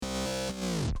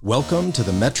Welcome to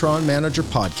the Metron Manager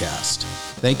Podcast.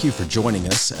 Thank you for joining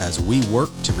us as we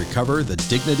work to recover the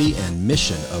dignity and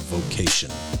mission of vocation.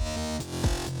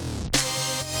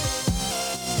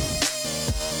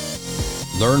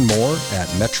 Learn more at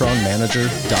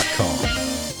metronmanager.com.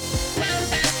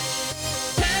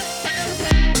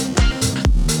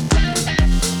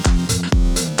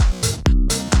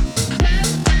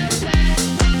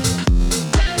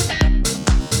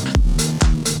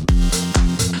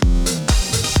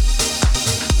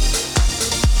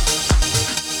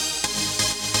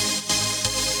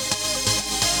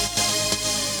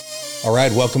 All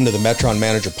right, welcome to the Metron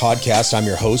Manager Podcast. I'm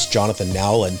your host, Jonathan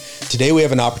Nowell, and today we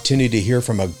have an opportunity to hear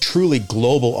from a truly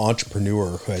global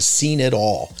entrepreneur who has seen it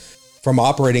all, from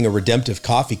operating a redemptive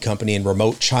coffee company in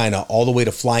remote China all the way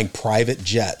to flying private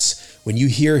jets. When you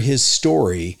hear his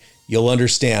story, you'll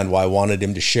understand why I wanted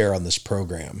him to share on this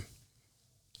program.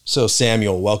 So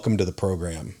Samuel, welcome to the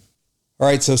program. All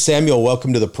right, so Samuel,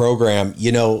 welcome to the program.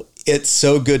 You know, it's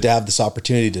so good to have this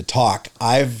opportunity to talk.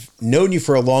 I've known you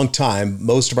for a long time.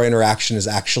 Most of our interaction has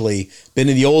actually been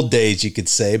in the old days, you could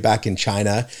say, back in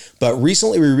China. But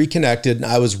recently we reconnected and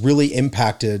I was really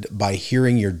impacted by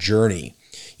hearing your journey,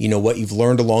 you know, what you've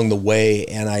learned along the way.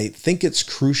 And I think it's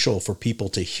crucial for people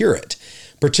to hear it,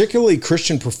 particularly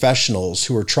Christian professionals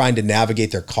who are trying to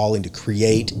navigate their calling to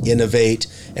create, innovate,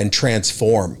 and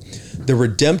transform. The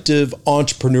redemptive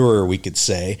entrepreneur, we could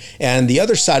say. And the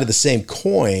other side of the same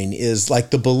coin is like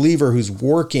the believer who's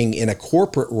working in a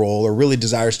corporate role or really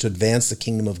desires to advance the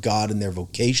kingdom of God in their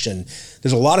vocation.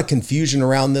 There's a lot of confusion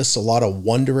around this, a lot of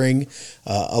wondering,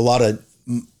 a lot of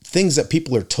things that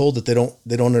people are told that they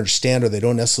don't understand or they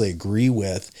don't necessarily agree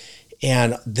with.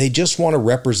 And they just want to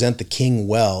represent the King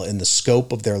well in the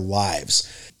scope of their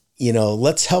lives. You know,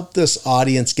 let's help this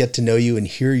audience get to know you and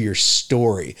hear your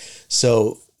story.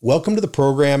 So welcome to the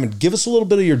program and give us a little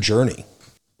bit of your journey.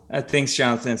 Thanks,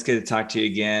 Jonathan. It's good to talk to you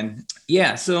again.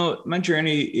 Yeah, so my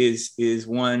journey is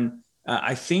one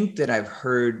I think that I've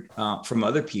heard from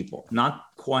other people, not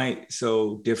quite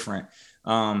so different.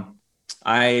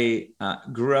 I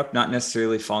grew up not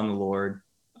necessarily following the Lord,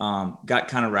 got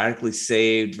kind of radically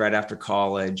saved right after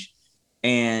college,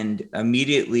 and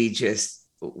immediately just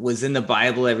was in the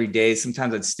Bible every day.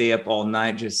 Sometimes I'd stay up all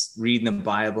night just reading the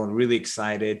Bible and really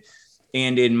excited.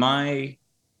 And in my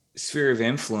sphere of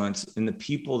influence, in the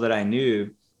people that I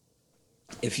knew,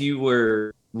 if you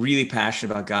were really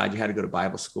passionate about God, you had to go to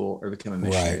Bible school or become a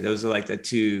missionary. Right. Those are like the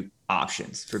two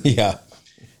options for people. Yeah.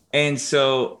 And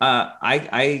so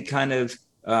I kind of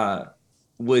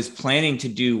was planning to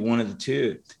do one of the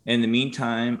two. In the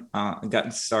meantime, I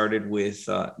got started with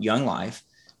Young Life,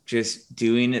 just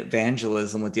doing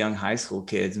evangelism with young high school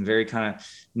kids, and very kind of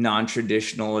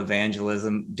non-traditional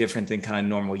evangelism, different than kind of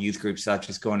normal youth group stuff,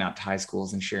 just going out to high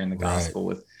schools and sharing the gospel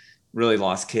with really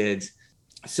lost kids.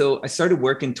 So I started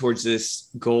working towards this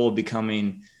goal of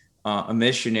becoming a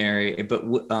missionary. But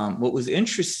what was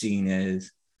interesting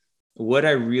is what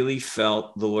I really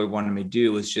felt the Lord wanted me to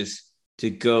do was just to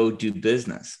go do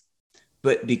business.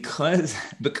 But because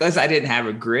I didn't have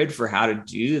a grid for how to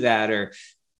do that, or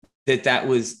that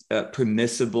was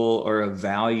permissible or of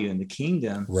value in the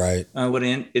kingdom. Right. What I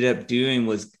ended up doing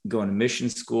was going to mission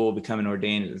school, becoming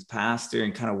ordained as pastor,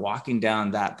 and kind of walking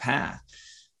down that path.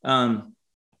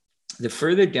 The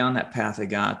further down that path I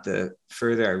got, the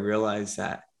further I realized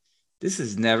that this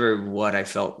is never what I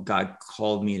felt God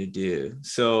called me to do.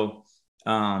 So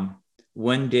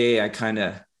one day I kind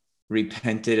of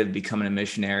repented of becoming a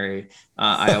missionary.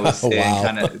 I always say, wow.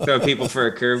 Kind of throw people for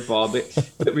a curveball,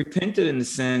 but repented in the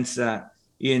sense that,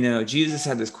 you know, Jesus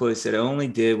had this quote, he said, I only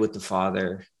did what the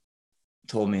Father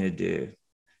told me to do.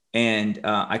 And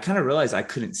I kind of realized I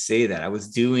couldn't say that. I was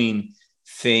doing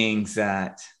things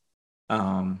that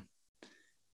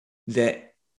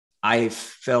that I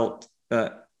felt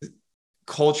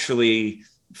culturally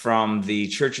from the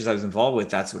churches I was involved with,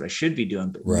 that's what I should be doing,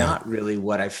 but not really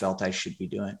what I felt I should be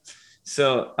doing.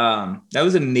 So that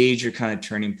was a major kind of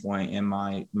turning point in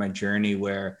my journey,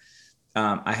 where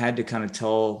I had to kind of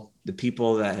tell the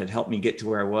people that had helped me get to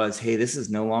where I was, hey, this is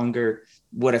no longer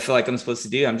what I feel like I'm supposed to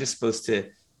do. I'm just supposed to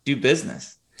do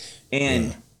business.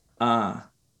 And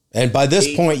by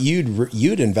this point,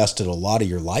 you'd invested a lot of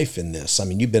your life in this. I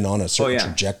mean, you've been on a certain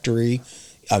trajectory.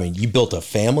 I mean, you built a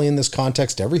family in this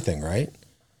context, everything, right?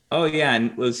 Oh yeah.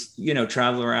 And was, you know,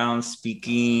 travel around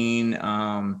speaking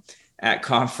at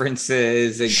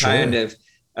conferences, and kind of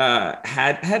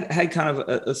had kind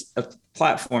of a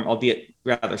platform, albeit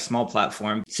rather small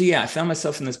platform. So yeah, I found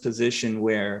myself in this position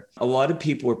where a lot of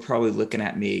people were probably looking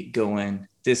at me going,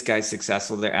 this guy's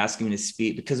successful. They're asking me to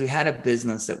speak, because we had a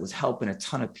business that was helping a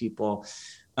ton of people.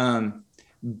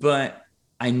 But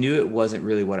I knew it wasn't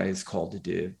really what I was called to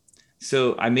do.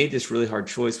 So I made this really hard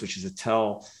choice, which is to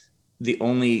tell the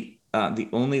only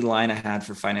line I had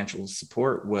for financial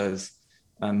support was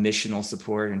missional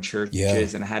support in churches.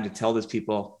 Yeah. And I had to tell those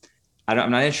people,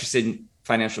 I'm not interested in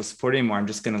financial support anymore. I'm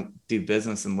just going to do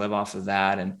business and live off of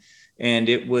that. And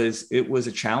it was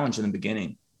a challenge in the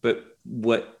beginning, but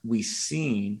what we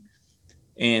seen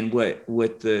and what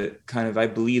the kind of, I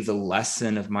believe the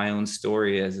lesson of my own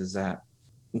story is that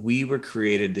we were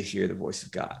created to hear the voice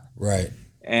of God. Right.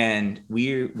 And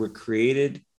we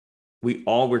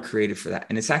all were created for that.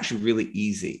 And it's actually really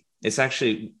easy. It's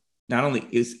actually not only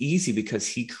it's easy because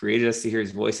he created us to hear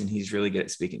his voice and he's really good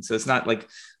at speaking. So it's not like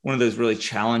one of those really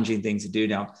challenging things to do.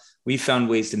 Now we found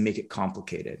ways to make it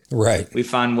complicated. Right. We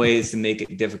find ways to make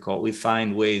it difficult. We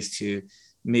find ways to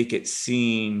make it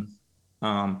seem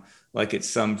like it's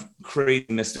some crazy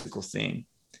mystical thing,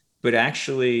 but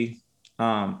actually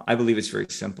I believe it's very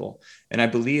simple. And I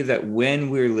believe that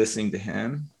when we're listening to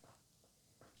him,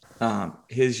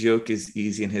 his yoke is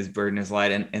easy and his burden is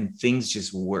light, and things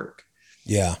just work.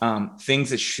 Yeah.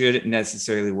 Things that shouldn't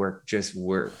necessarily work just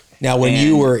work. Now, when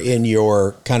you were in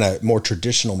your kind of more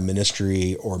traditional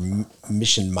ministry or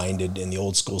mission minded in the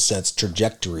old school sense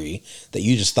trajectory that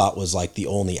you just thought was like the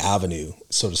only avenue,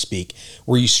 so to speak,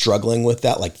 were you struggling with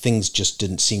that? Like things just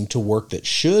didn't seem to work that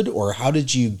should, or how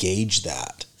did you gauge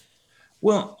that?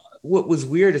 Well, what was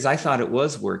weird is I thought it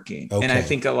was working. Okay. And I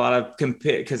think a lot of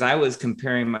because I was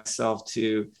comparing myself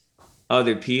to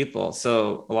other people.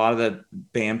 So a lot of the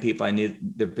band people I knew,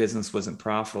 their business wasn't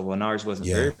profitable and ours wasn't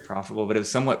very profitable, but it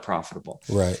was somewhat profitable.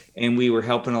 Right. And we were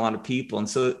helping a lot of people. And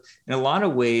so in a lot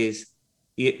of ways,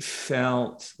 it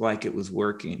felt like it was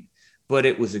working, but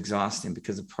it was exhausting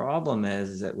because the problem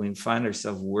is that when we find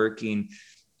ourselves working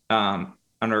on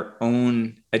our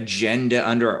own agenda,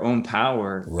 under our own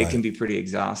power, It can be pretty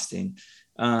exhausting.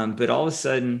 But all of a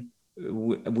sudden,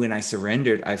 when I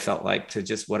surrendered, I felt like to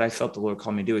just what I felt the Lord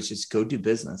called me to do is just go do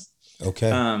business.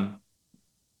 Okay.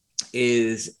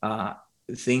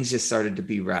 Things just started to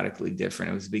be radically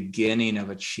different. It was the beginning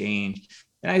of a change.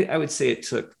 And I would say it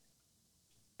took,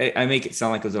 I make it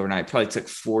sound like it was overnight. It probably took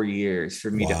 4 years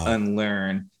for me to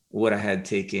unlearn what I had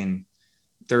taken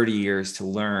 30 years to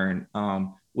learn,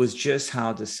 was just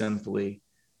how to simply,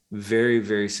 very,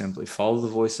 very simply follow the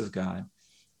voice of God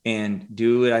and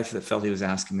do what I felt he was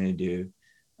asking me to do,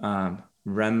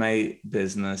 run my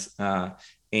business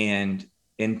and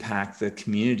impact the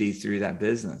community through that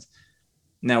business.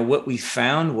 Now, what we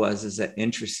found is that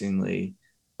interestingly,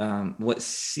 what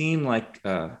seemed like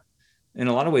in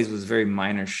a lot of ways was a very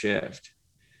minor shift.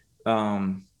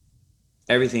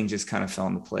 Everything just kind of fell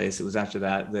into place. It was after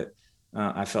that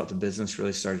I felt the business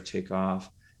really started to take off.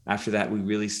 After that, we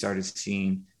really started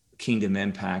seeing kingdom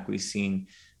impact. We've seen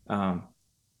through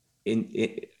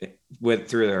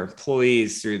our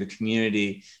employees, through the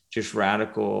community, just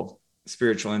radical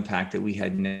spiritual impact that we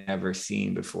had never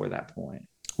seen before that point.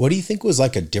 What do you think was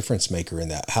like a difference maker in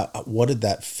that? What did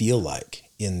that feel like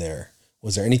in there?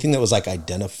 Was there anything that was like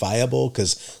identifiable?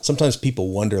 Because sometimes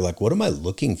people wonder, like, what am I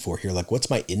looking for here? Like, what's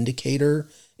my indicator?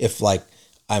 If like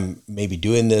I'm maybe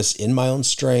doing this in my own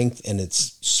strength and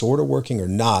it's sort of working or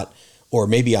not, or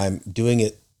maybe I'm doing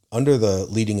it under the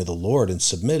leading of the Lord and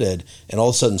submitted, and all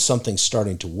of a sudden something's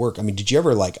starting to work. I mean, did you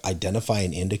ever like identify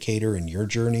an indicator in your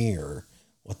journey or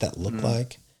what that looked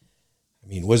like? I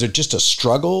mean, was it just a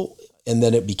struggle and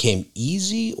then it became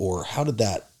easy, or how did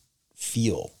that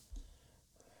feel?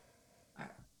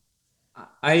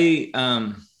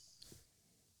 Yeah,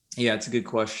 it's a good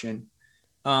question.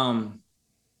 I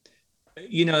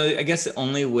guess the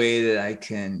only way that I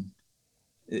can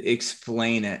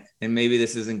explain it, and maybe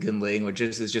this isn't good language,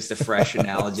 this is just a fresh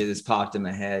analogy that's popped in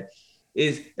my head,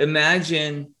 is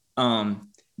imagine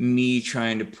me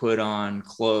trying to put on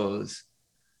clothes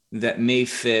that may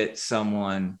fit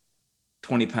someone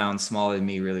 20 pounds smaller than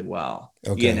me really well,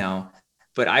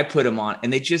 but I put them on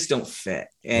and they just don't fit.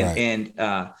 And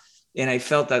I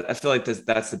feel like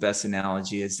that's the best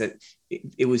analogy, is that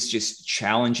it was just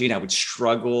challenging. I would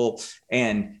struggle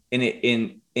and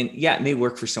it may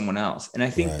work for someone else. And I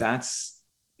think that's,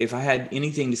 if I had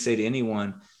anything to say to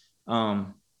anyone, I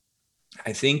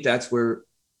think that's where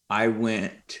I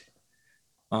went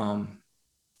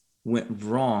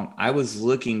wrong. I was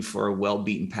looking for a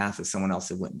well-beaten path that someone else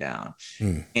had went down.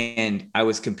 And I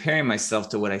was comparing myself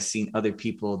to what I seen other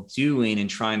people doing and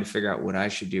trying to figure out what I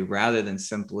should do, rather than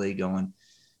simply going,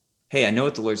 hey, I know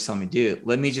what the Lord's telling me to do.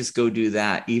 Let me just go do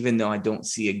that, even though I don't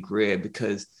see a grid.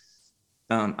 Because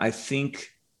I think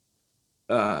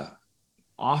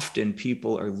often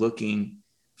people are looking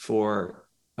for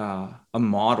a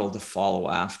model to follow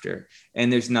after.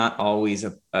 And there's not always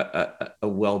a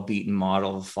well-beaten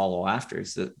model to follow after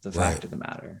is the Right. fact of the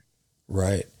matter.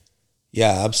 Right.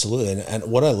 Yeah, absolutely. And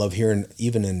what I love hearing,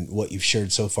 even in what you've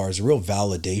shared so far, is a real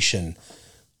validation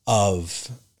of,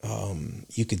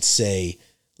 you could say,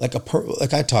 like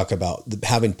I talk about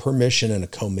having permission and a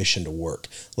commission to work,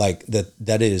 like that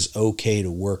it is okay to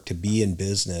work, to be in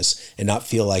business and not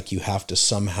feel like you have to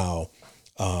somehow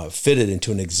fit it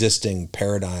into an existing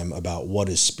paradigm about what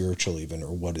is spiritual even,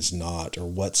 or what is not, or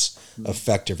what's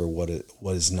effective, or what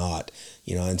is not,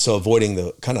 and so avoiding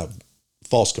the kind of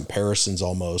false comparisons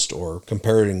almost, or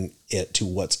comparing it to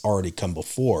what's already come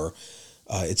before.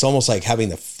 It's almost like having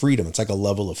the freedom. It's like a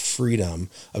level of freedom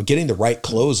of getting the right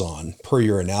clothes on, per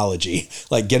your analogy,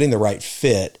 like getting the right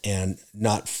fit and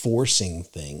not forcing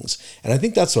things. And I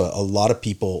think that's a lot of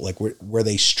people, like where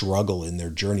they struggle in their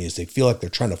journey, is they feel like they're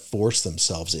trying to force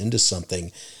themselves into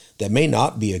something that may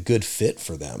not be a good fit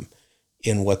for them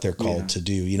in what they're called Yeah. to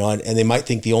do, and they might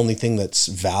think the only thing that's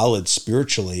valid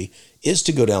spiritually is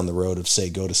to go down the road of, say,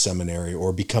 go to seminary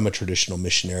or become a traditional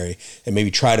missionary and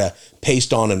maybe try to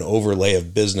paste on an overlay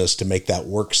of business to make that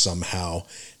work somehow.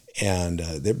 And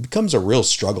there becomes a real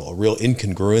struggle, a real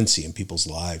incongruency in people's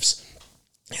lives.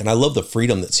 And I love the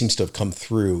freedom that seems to have come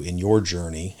through in your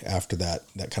journey after that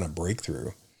kind of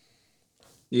breakthrough.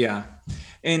 Yeah.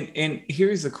 And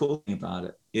here's the cool thing about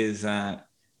it is that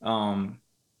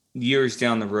years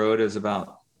down the road, is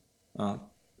about uh,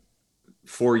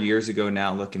 4 years ago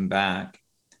now, looking back,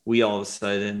 we all of a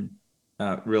sudden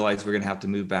realized we're going to have to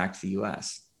move back to the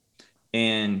US.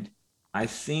 And I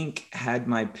think had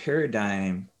my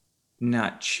paradigm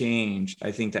not changed,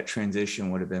 I think that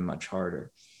transition would have been much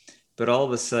harder. But all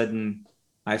of a sudden,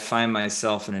 I find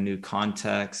myself in a new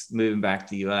context, moving back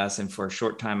to the US. And for a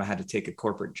short time, I had to take a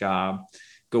corporate job,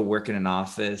 go work in an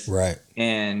office. Right.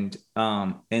 And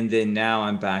then now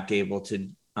I'm back able to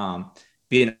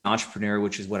be an entrepreneur,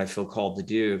 which is what I feel called to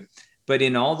do. But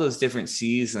in all those different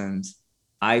seasons,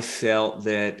 I felt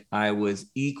that I was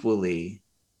equally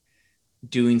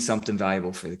doing something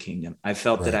valuable for the kingdom. I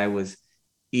felt that Right. I was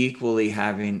equally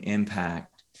having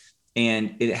impact.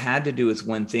 And it had to do with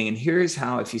one thing. And here's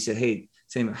how: if you said, hey,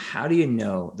 Samuel, how do you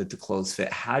know that the clothes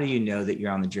fit? How do you know that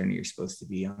you're on the journey you're supposed to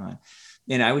be on?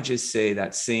 And I would just say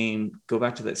go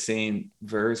back to that same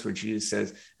verse where Jesus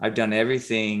says, I've done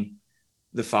everything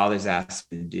the Father's asked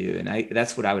me to do. And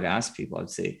that's what I would ask people. I'd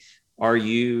say, are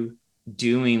you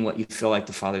doing what you feel like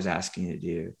the Father's asking you to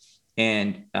do?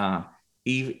 And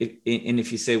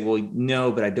if you say, well,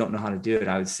 no, but I don't know how to do it,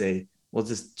 I would say, well,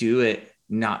 just do it,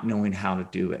 not knowing how to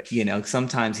do it.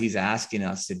 Sometimes he's asking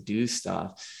us to do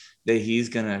stuff that he's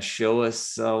going to show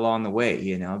us along the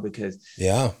way, because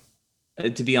Yeah.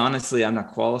 to be honestly, I'm not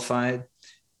qualified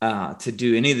to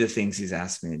do any of the things he's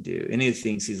asked me to do, any of the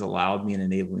things he's allowed me and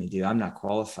enabled me to do. I'm not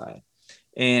qualified.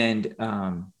 And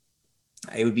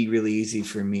it would be really easy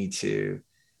for me to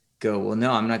go, well,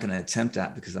 no, I'm not going to attempt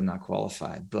that because I'm not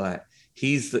qualified. But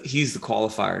he's the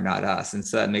qualifier, not us. And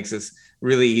so that makes us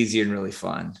really easier and really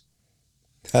fun.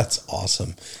 That's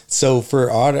awesome. So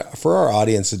for our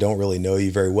audience that don't really know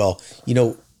you very well,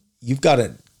 you've got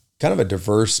a kind of a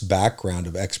diverse background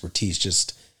of expertise,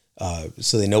 just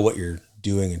so they know what you're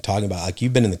doing and talking about. Like,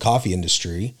 you've been in the coffee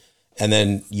industry, and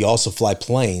then you also fly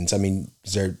planes. I mean,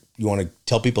 you want to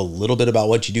tell people a little bit about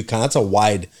what you do? Kind of, that's a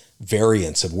wide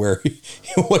variance of where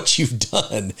what you've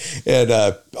done,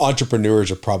 and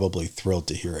entrepreneurs are probably thrilled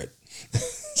to hear it.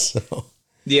 So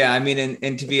Yeah, I mean,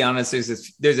 and to be honest,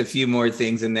 there's a few more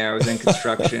things in there. I was in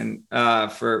construction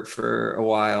for a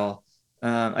while.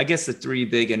 I guess the three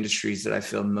big industries that I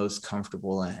feel most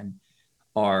comfortable in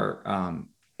are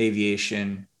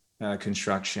aviation,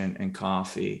 construction, and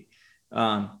coffee.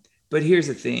 But here's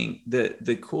the thing: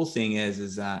 the cool thing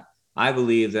is that I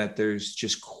believe that there's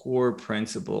just core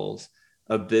principles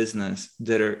of business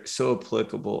that are so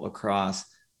applicable across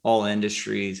all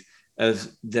industries,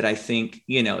 as that I think,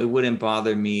 it wouldn't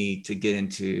bother me to get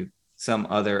into some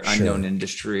other unknown sure.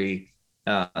 industry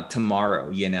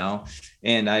tomorrow,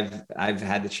 and I've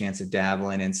had the chance of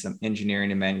dabbling in some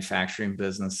engineering and manufacturing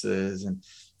businesses and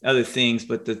other things,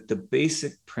 but the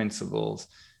basic principles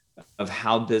of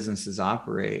how businesses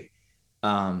operate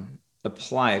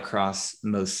apply across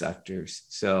most sectors.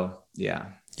 So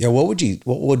yeah. Yeah, what would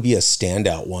be a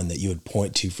standout one that you would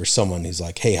point to for someone who's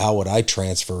like, hey, how would I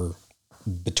transfer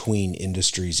between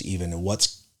industries even, and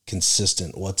what's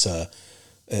consistent? What's a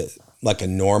like a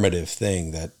normative thing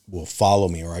that will follow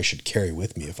me, or I should carry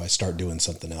with me if I start doing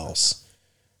something else?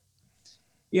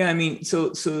 Yeah, I mean, so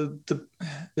the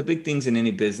big things in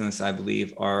any business, I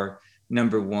believe, are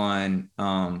number one,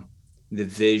 the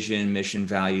vision, mission,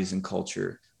 values, and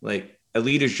culture. Like a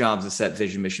leader's job is to set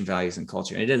vision, mission, values, and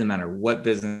culture. And it doesn't matter what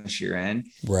business you're in.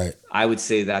 Right. I would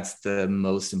say that's the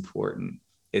most important,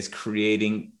 is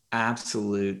creating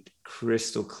absolute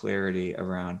crystal clarity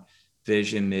around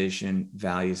vision, mission,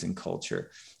 values, and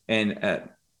culture. And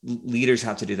leaders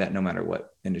have to do that no matter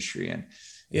what industry you're in.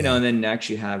 You know, and then next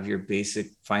you have your basic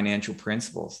financial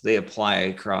principles. They apply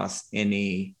across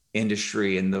any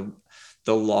industry, and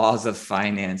the laws of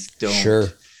finance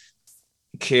don't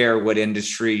care what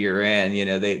industry you're in. You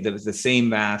know, the same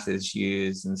math is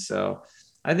used. And so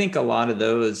I think a lot of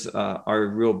those are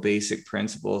real basic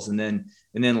principles. And then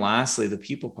lastly, the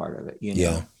people part of it, you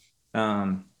know.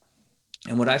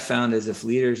 And what I found is if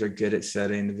leaders are good at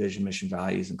setting the vision, mission,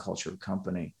 values, and culture of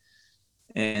company,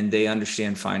 and they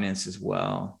understand finance as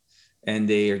well, and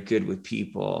they are good with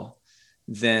people,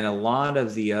 then a lot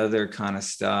of the other kind of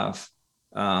stuff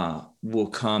will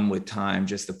come with time,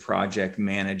 just the project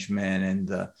management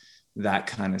and that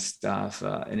kind of stuff.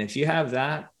 And if you have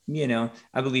that, you know,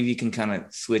 I believe you can kind of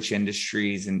switch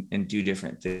industries and do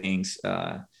different things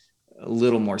a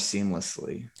little more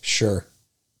seamlessly. Sure.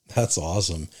 That's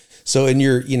awesome. So in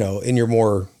your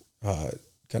more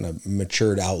kind of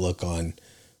matured outlook on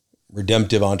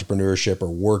redemptive entrepreneurship or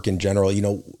work in general, you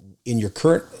know, in your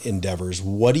current endeavors,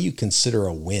 what do you consider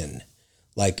a win?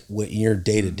 Like in your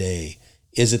day to day,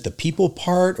 is it the people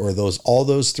part, or all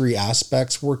those three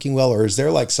aspects working well? Or is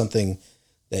there like something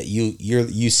that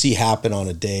you see happen on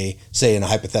a day, say in a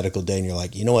hypothetical day, and you're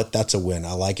like, you know what, that's a win.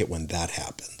 I like it when that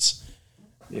happens.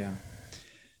 Yeah.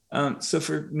 So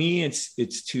for me,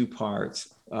 it's two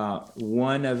parts.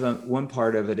 One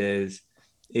part of it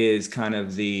is kind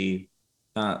of the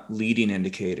leading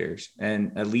indicators,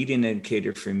 and a leading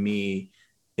indicator for me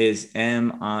is,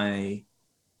 am I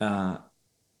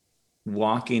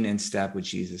walking in step with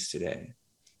Jesus today?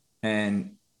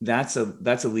 And that's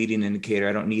a leading indicator.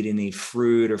 I don't need any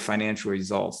fruit or financial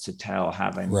results to tell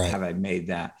have I made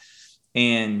that.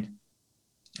 And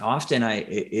often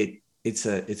it's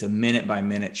a minute by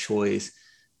minute choice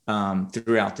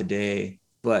throughout the day,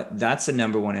 but that's the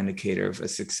number one indicator of a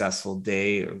successful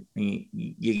day. Or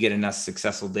you get enough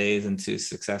successful days into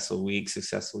successful week,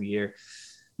 successful year.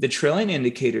 The trailing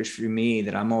indicators for me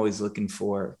that I'm always looking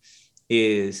for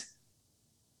is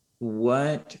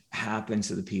what happens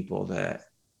to the people that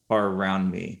are around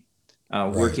me,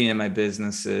 working in my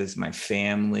businesses, my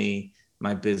family,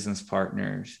 my business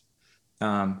partners.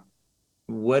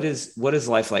 What is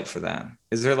life like for them?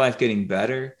 Is their life getting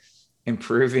better,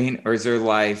 improving, or is their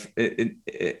life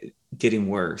getting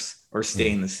worse or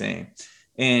staying the same?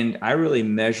 And I really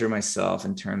measure myself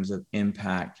in terms of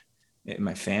impact in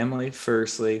my family,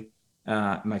 firstly,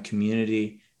 my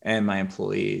community, and my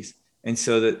employees. And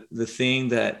so the thing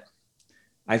that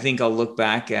I think I'll look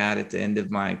back at the end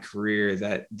of my career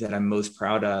that I'm most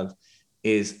proud of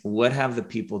is, what have the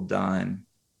people done,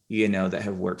 you know, that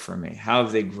have worked for me? How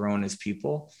have they grown as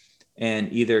people,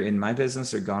 and either in my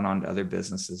business or gone on to other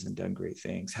businesses and done great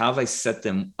things? How have I set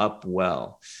them up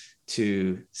well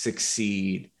to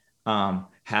succeed?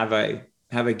 Have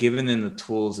I given them the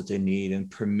tools that they need and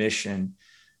permission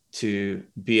to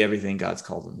be everything God's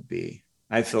called them to be?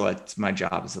 I feel like it's my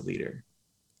job as a leader.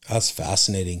 That's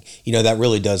fascinating. You know, that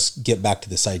really does get back to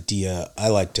this idea I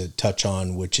like to touch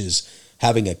on, which is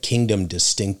having a kingdom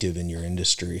distinctive in your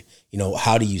industry. You know,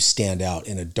 how do you stand out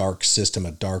in a dark system,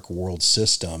 a dark world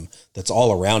system that's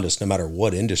all around us, no matter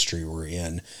what industry we're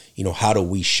in? You know, how do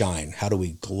we shine? How do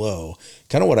we glow?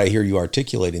 Kind of what I hear you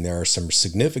articulating there are some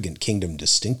significant kingdom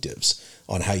distinctives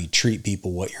on how you treat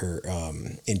people, what your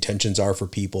intentions are for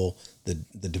people, the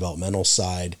developmental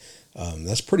side.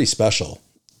 That's pretty special.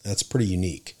 That's pretty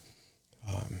unique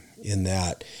in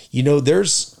that, you know,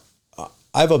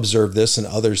 I've observed this and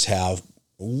others have,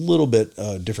 a little bit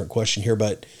different question here,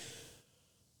 but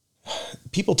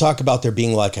people talk about there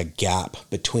being like a gap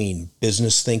between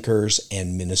business thinkers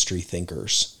and ministry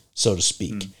thinkers, so to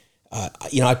speak.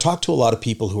 You know, I talk to a lot of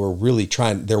people who are really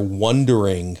they're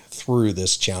wondering through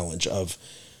this challenge of,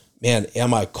 man,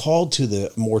 am I called to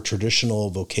the more traditional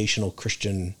vocational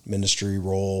Christian ministry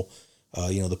role?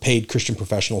 You know, the paid Christian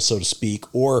professional, so to speak,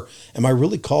 or am I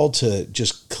really called to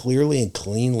just clearly and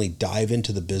cleanly dive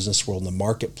into the business world and the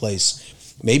marketplace,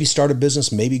 maybe start a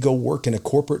business, maybe go work in a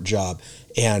corporate job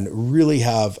and really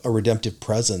have a redemptive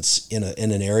presence in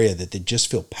an area that they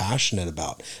just feel passionate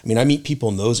about? I mean, I meet people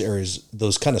in those areas,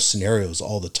 those kind of scenarios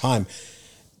all the time.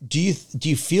 Do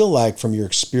you feel like from your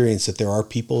experience that there are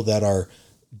people that are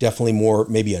definitely more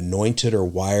maybe anointed or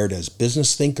wired as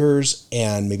business thinkers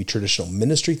and maybe traditional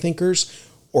ministry thinkers?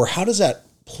 Or how does that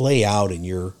play out in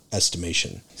your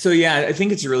estimation? So, yeah, I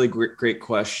think it's a really great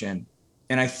question.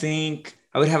 And I think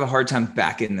I would have a hard time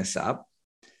backing this up.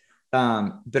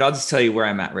 But I'll just tell you where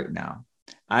I'm at right now.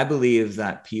 I believe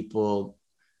that people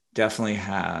definitely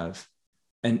have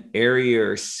an area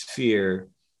or sphere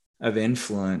of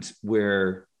influence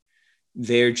where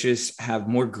they just have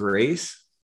more grace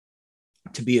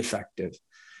to be effective.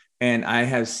 And I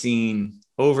have seen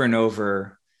over and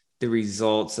over the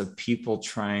results of people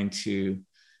trying to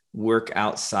work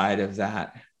outside of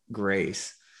that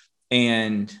grace.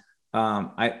 And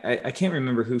I can't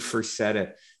remember who first said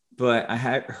it, but I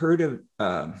had heard of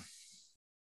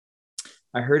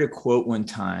I heard a quote one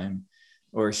time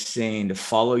or saying to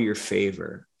follow your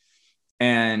favor,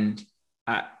 and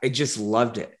I just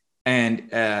loved it. And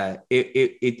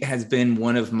it has been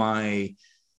one of my,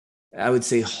 I would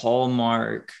say,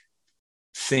 hallmark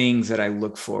things that I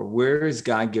look for. Where is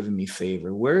God giving me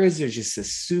favor? Where is there just a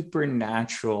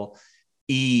supernatural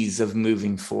ease of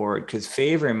moving forward? Because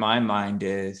favor in my mind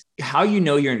is how you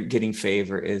know you're getting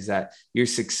favor is that you're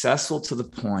successful to the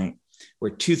point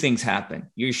where two things happen.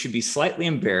 You should be slightly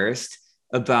embarrassed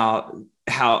about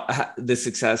how the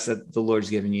success that the Lord's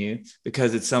given you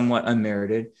because it's somewhat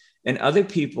unmerited. And other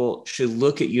people should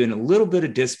look at you in a little bit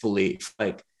of disbelief,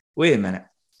 like, wait a minute,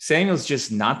 Samuel's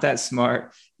just not that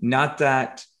smart, not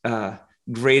that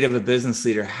great of a business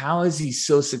leader. How is he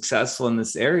so successful in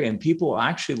this area? And people will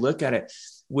actually look at it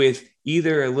with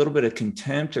either a little bit of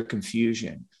contempt or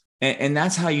confusion. And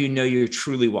that's how you know you're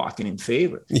truly walking in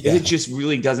favor. Yeah. It just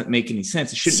really doesn't make any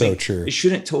sense. It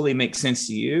shouldn't totally make sense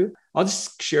to you. I'll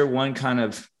just share one kind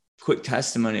of quick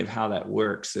testimony of how that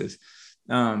works is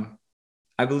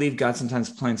I believe God sometimes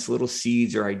plants little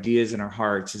seeds or ideas in our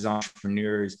hearts as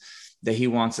entrepreneurs that he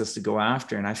wants us to go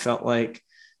after. And I felt like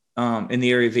in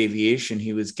the area of aviation,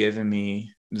 he was giving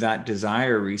me that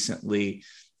desire recently.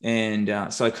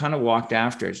 And so I kind of walked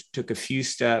after it, took a few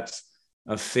steps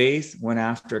of faith, went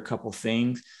after a couple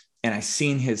things, and I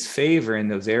seen his favor in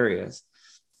those areas.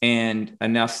 And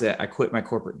enough that I quit my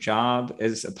corporate job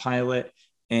as a pilot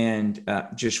and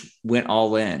just went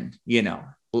all in,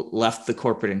 left the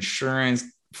corporate insurance,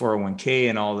 401k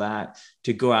and all that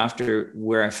to go after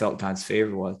where I felt God's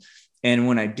favor was. And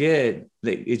when I did,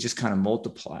 it just kind of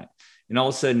multiplied. And all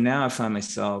of a sudden now I find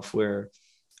myself where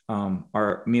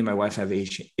me and my wife have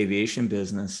aviation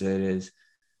business that is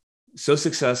so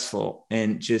successful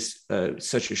in just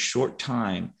such a short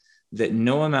time that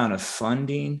no amount of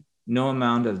funding, no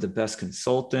amount of the best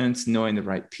consultants, knowing the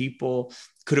right people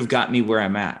could have got me where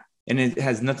I'm at. And it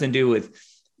has nothing to do with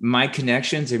my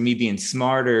connections or me being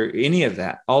smart or any of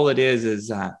that. All it is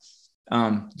that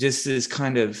just this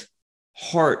kind of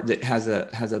heart that has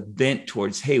a bent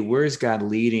towards, hey, where is God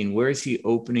leading? Where is he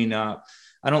opening up?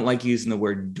 I don't like using the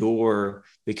word door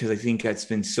because I think that's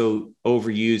been so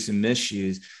overused and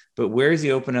misused, but where is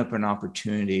he open up an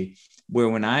opportunity where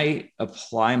when I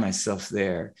apply myself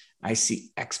there, I see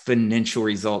exponential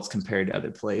results compared to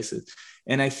other places.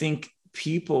 And I think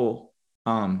people,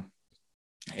 and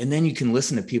then you can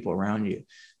listen to people around you.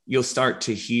 You'll start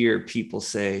to hear people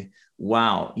say,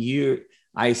 wow,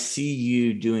 I see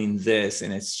you doing this,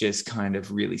 and it's just kind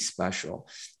of really special.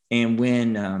 And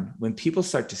when people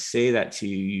start to say that to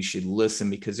you, you should listen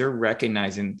because they're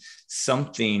recognizing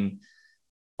something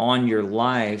on your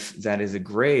life that is a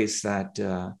grace that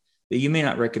you may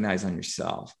not recognize on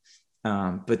yourself.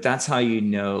 But that's how you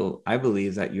know, I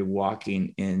believe, that you're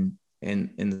walking in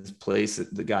this place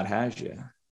that God has you.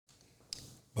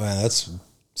 Wow, that's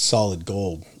solid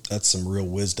gold. That's some real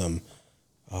wisdom.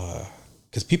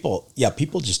 Because people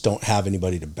just don't have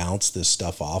anybody to bounce this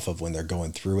stuff off of when they're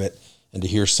going through it. And to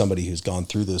hear somebody who's gone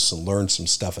through this and learned some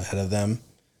stuff ahead of them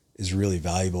is really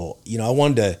valuable. I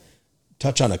wanted to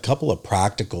touch on a couple of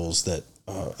practicals that,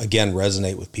 again,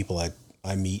 resonate with people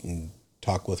I meet and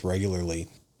talk with regularly.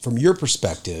 From your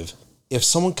perspective, if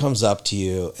someone comes up to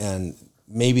you and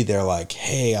maybe they're like,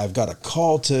 hey, I've got a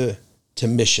call to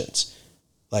missions.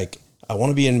 Like, I want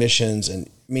to be in missions. And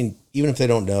I mean, even if they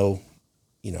don't know,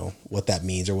 what that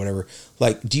means or whatever,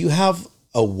 like, do you have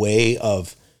a way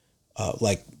of,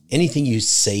 like, anything you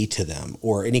say to them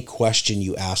or any question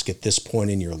you ask at this point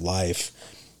in your life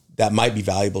that might be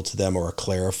valuable to them or a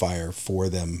clarifier for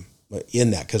them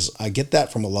in that? Because I get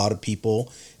that from a lot of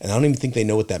people, and I don't even think they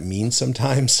know what that means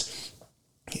sometimes.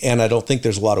 And I don't think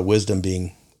there's a lot of wisdom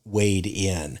being weighed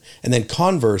in. And then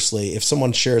conversely, if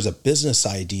someone shares a business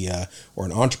idea or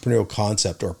an entrepreneurial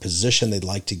concept or a position they'd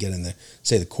like to get in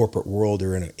the corporate world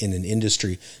or in an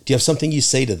industry, do you have something you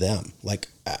say to them? Like,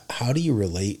 how do you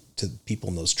relate to people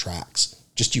in those tracks?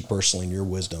 Just you personally and your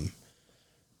wisdom.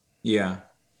 Yeah.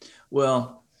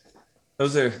 Well,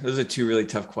 those are two really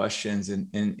tough questions.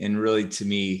 And really, to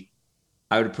me,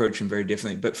 I would approach them very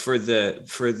differently. But for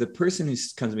the person who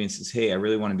comes to me and says, "Hey, I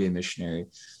really want to be a missionary,"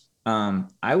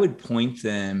 I would point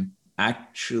them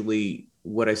actually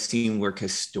what I've seen work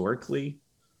historically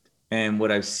and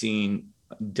what I've seen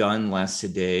done less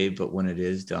today, but when it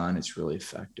is done, it's really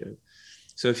effective.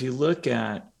 So if you look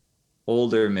at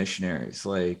older missionaries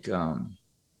like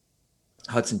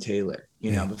Hudson Taylor,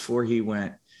 before he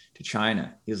went to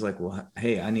China, he was like, well,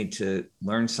 hey, I need to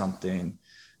learn something.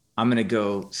 I'm going to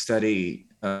go study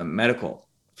a medical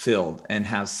field and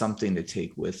have something to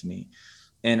take with me.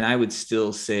 And I would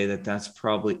still say that that's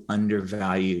probably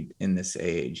undervalued in this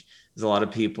age, because a lot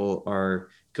of people are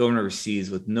going overseas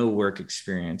with no work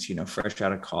experience, fresh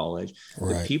out of college.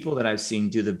 Right. The people that I've seen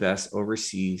do the best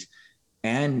overseas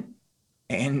and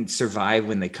survive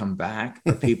when they come back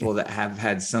are people that have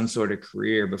had some sort of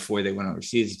career before they went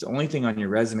overseas. It's the only thing on your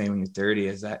resume when you're 30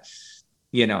 is that,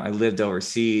 I lived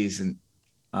overseas, and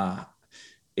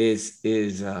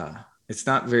it's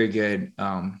not very good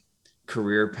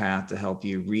career path to help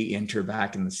you re-enter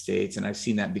back in the States. And I've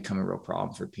seen that become a real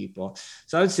problem for people.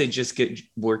 So I would say just get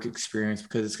work experience,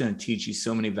 because it's going to teach you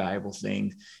so many valuable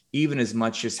things, even as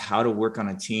much as how to work on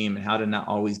a team and how to not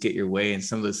always get your way. And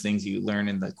some of those things you learn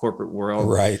in the corporate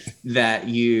world, right, that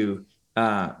you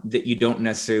don't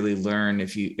necessarily learn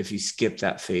if you skip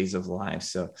that phase of life.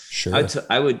 So sure.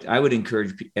 I would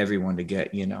encourage everyone to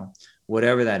get,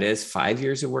 whatever that is, 5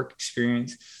 years of work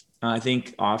experience. I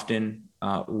think often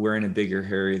we're in a bigger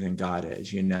hurry than God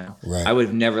is, Right. I would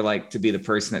have never liked to be the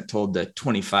person that told the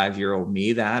 25-year-old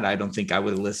me that. I don't think I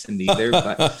would have listened either,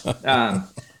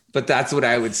 but that's what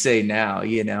I would say now,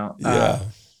 Yeah.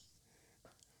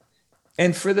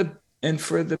 And for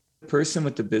the person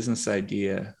with the business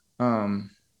idea,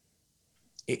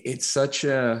 it's such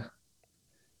I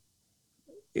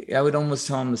would almost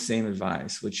tell them the same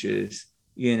advice, which is,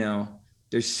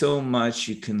 there's so much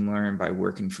you can learn by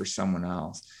working for someone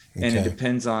else. Okay. And it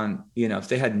depends on, if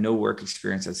they had no work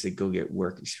experience, I'd say go get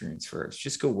work experience first.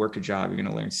 Just go work a job. You're going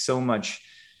to learn so much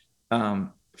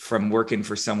from working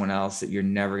for someone else that you're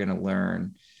never going to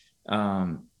learn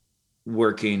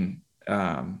working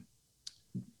a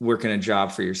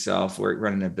job for yourself,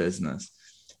 running a business.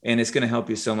 And it's going to help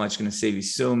you so much, going to save you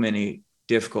so many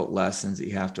difficult lessons that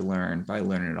you have to learn by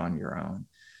learning it on your own.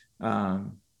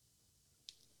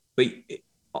 But,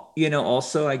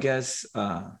 also, I guess,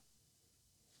 the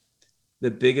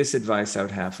biggest advice I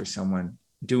would have for someone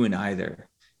doing either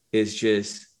is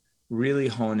just really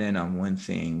hone in on one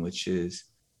thing, which is,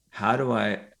 how do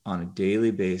I, on a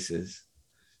daily basis,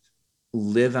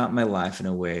 live out my life in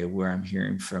a way where I'm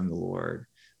hearing from the Lord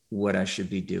what I should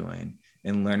be doing,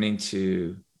 and learning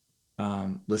to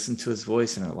listen to his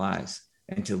voice in our lives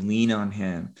and to lean on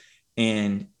him.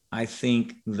 And I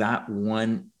think that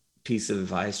one piece of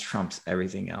advice trumps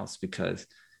everything else, because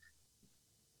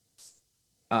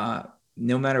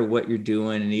no matter what you're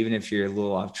doing, and even if you're a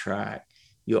little off track,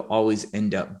 you'll always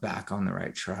end up back on the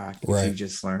right track. Right. If you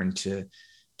just learn to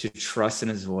trust in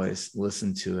his voice,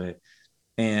 listen to it.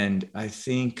 And I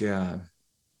think it's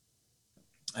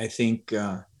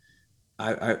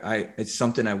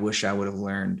something I wish I would have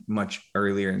learned much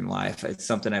earlier in life. It's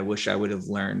something I wish I would have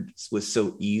learned was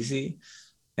so easy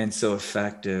and so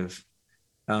effective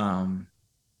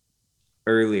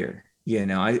earlier.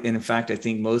 In fact, I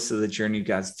think most of the journey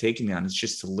God's taken me on is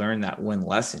just to learn that one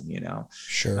lesson.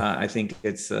 Sure. I think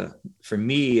for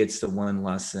me, it's the one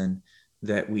lesson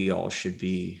that we all should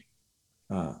be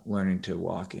learning to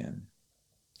walk in.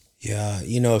 Yeah.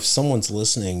 If someone's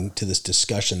listening to this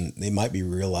discussion, they might be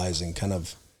realizing kind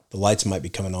of the lights might be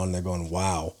coming on and they're going,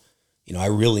 wow, I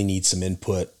really need some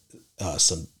input,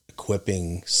 some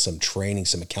equipping, some training,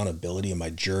 some accountability in my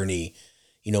journey.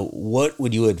 What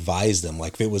would you advise them?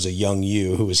 Like if it was a young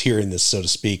you who was hearing this, so to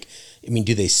speak,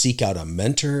 do they seek out a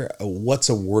mentor? What's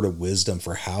a word of wisdom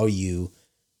for how you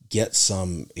get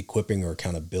some equipping or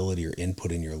accountability or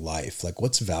input in your life? Like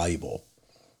what's valuable?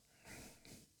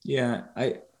 Yeah,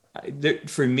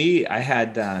 for me, I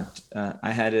had that.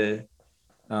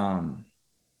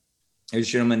 There's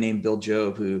a gentleman named Bill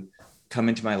Job who come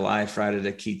into my life right at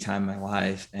a key time in my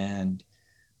life, and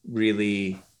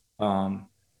really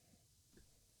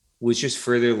was just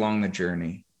further along the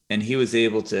journey. And he was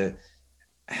able to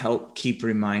help keep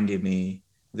reminding me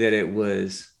that it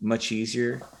was much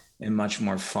easier and much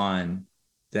more fun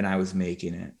than I was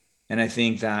making it. And I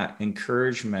think that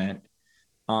encouragement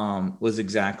was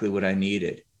exactly what I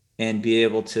needed, and be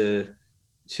able to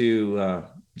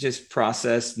just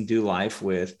process and do life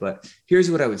with. But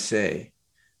here's what I would say.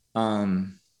 I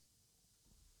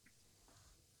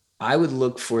would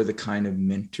look for the kind of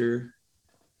mentor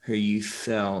who you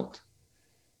felt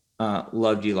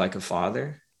loved you like a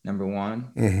father, number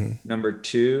one. Mm-hmm. Number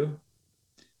two,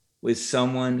 with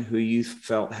someone who you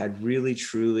felt had really,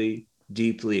 truly,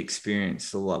 deeply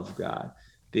experienced the love of God.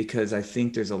 Because I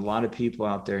think there's a lot of people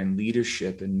out there in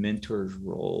leadership and mentors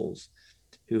roles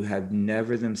who have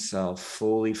never themselves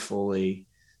fully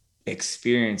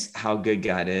experienced how good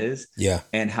God is,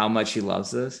 and how much he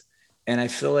loves us. And I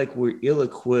feel like we're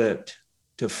ill-equipped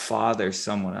to father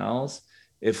someone else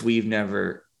if we've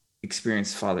never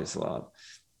experienced Father's love.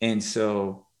 And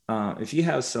so if you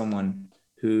have someone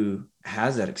who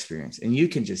has that experience and you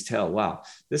can just tell, wow,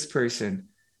 this person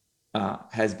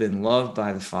has been loved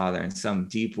by the Father in some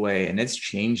deep way and it's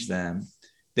changed them,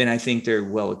 then I think they're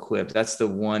well equipped. That's the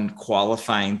one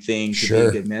qualifying thing to be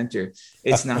a good mentor.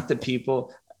 It's not the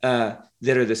people that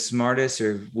are the smartest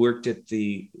or worked at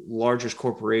the largest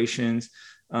corporations.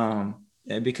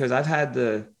 Because I've had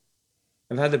the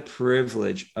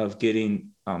privilege of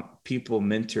getting people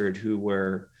mentored who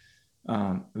were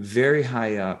very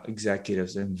high up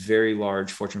executives in very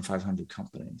large Fortune 500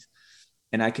 companies.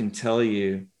 And I can tell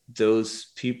you, those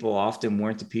people often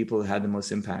weren't the people that had the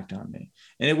most impact on me.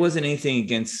 And it wasn't anything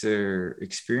against their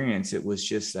experience. It was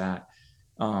just that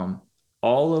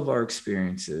all of our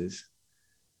experiences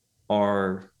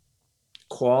are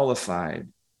qualified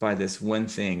by this one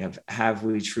thing of, have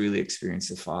we truly experienced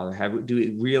the Father? Do we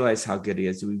realize how good he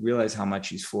is? Do we realize how much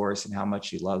he's for us and how much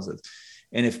he loves us?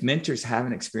 And if mentors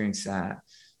haven't experienced that,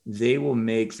 they will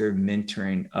make their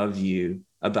mentoring of you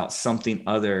about something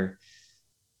other.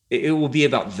 It will be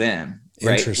about them,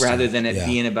 right? Rather than it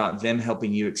being about them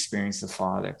helping you experience the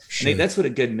Father. Sure. And that's what a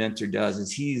good mentor does,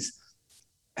 is he's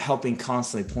helping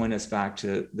constantly point us back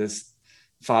to this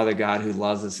Father God who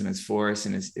loves us and is for us,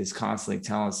 and is constantly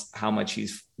telling us how much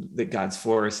that God's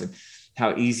for us and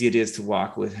how easy it is to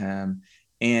walk with him.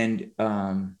 And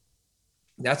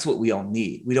that's what we all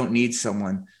need. We don't need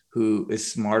someone who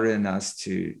is smarter than us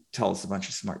to tell us a bunch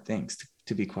of smart things,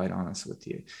 to be quite honest with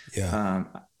you. Yeah.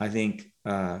 I think,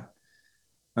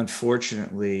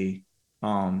 unfortunately,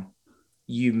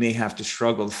 you may have to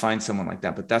struggle to find someone like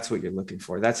that, but that's what you're looking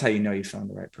for. That's how you know you found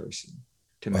the right person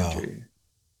to mentor you.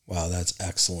 Wow, that's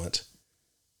excellent.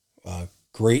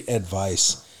 Great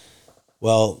advice.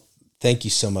 Well, thank you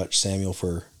so much, Samuel,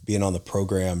 for being on the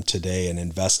program today and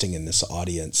investing in this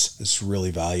audience. It's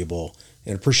really valuable,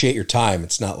 and appreciate your time.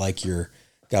 It's not like you're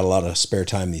got a lot of spare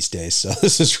time these days, so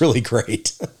this is really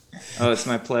great. Oh, it's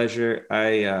my pleasure.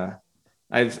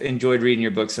 I've enjoyed reading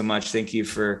your book so much. Thank you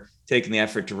for taking the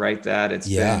effort to write that. It's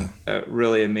been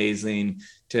really amazing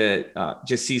to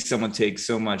just see someone take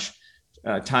so much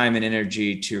time and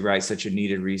energy to write such a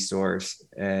needed resource.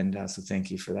 And so thank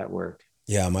you for that work.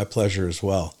 Yeah, my pleasure as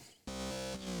well.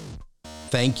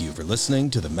 Thank you for listening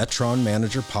to the Metron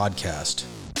Manager Podcast,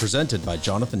 presented by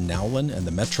Jonathan Nowlin and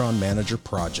the Metron Manager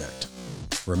Project.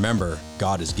 Remember,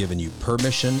 God has given you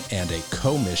permission and a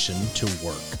commission to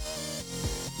work.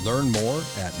 Learn more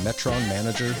at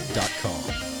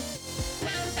metronmanager.com.